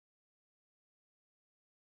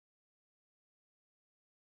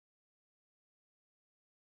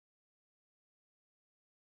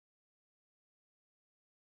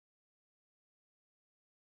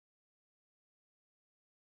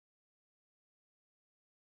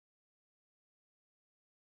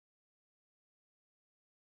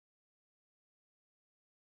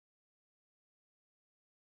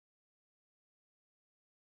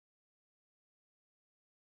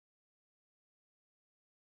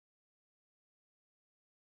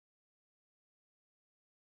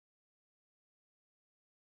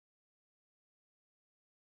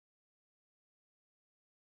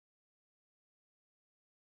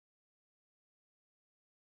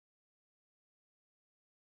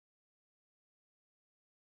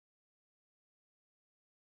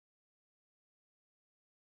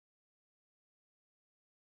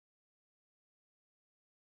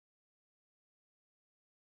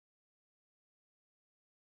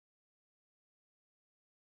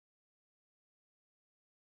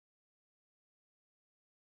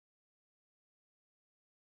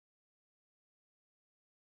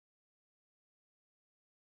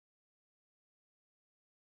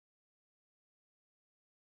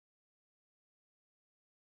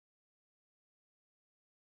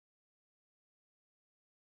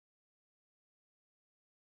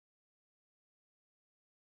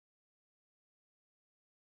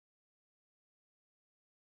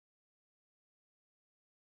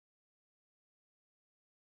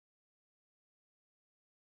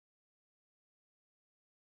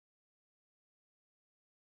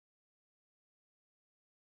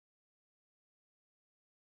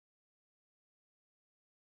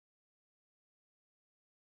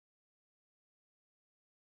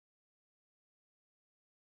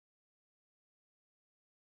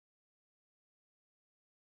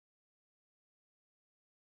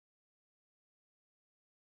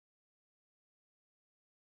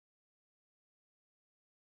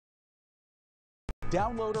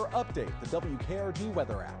Download or update the WKRG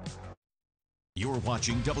weather app. You're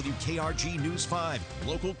watching WKRG News 5,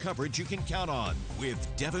 local coverage you can count on, with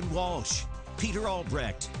Devin Walsh, Peter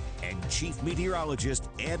Albrecht, and Chief Meteorologist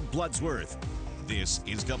Ed Bloodsworth. This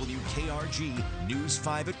is WKRG News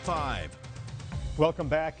 5 at 5. Welcome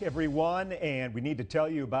back, everyone, and we need to tell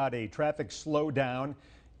you about a traffic slowdown.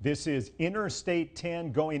 This is Interstate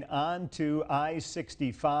 10 going on to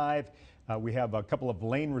I-65. We have a couple of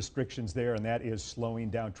lane restrictions there, and that is slowing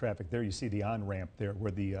down traffic. There you see the on-ramp there where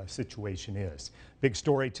the situation is. Big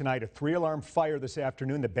story tonight, a 3-alarm fire this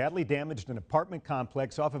afternoon that badly damaged an apartment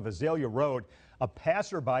complex off of Azalea Road. A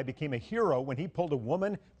passerby became a hero when he pulled a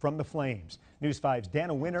woman from the flames. News 5's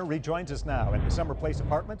Dana Winner rejoins us now at the Summer Place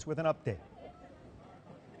Apartments with an update.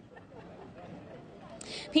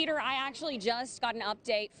 Peter, I actually just got an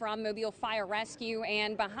update from Mobile Fire Rescue,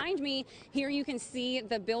 and behind me here you can see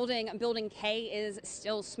the building K is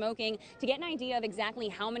still smoking. To get an idea of exactly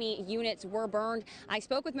how many units were burned, I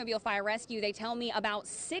spoke with Mobile Fire Rescue. They tell me about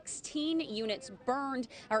 16 units burned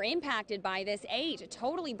or impacted by this, 8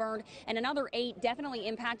 totally burned, and another 8 definitely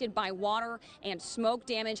impacted by water and smoke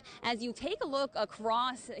damage. As you take a look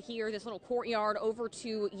across here, this little courtyard over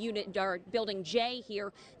to building J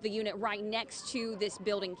here, the unit right next to this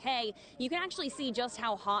building K, you can actually see just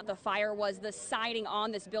how hot the fire was. The siding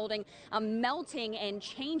on this building melting and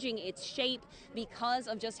changing its shape because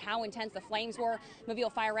of just how intense the flames were.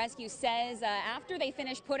 Mobile Fire Rescue says after they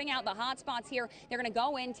finish putting out the hot spots here, they're going to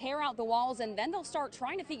go in, tear out the walls, and then they'll start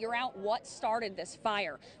trying to figure out what started this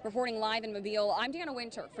fire. Reporting live in Mobile, I'm Dana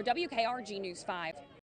Winter for WKRG News 5.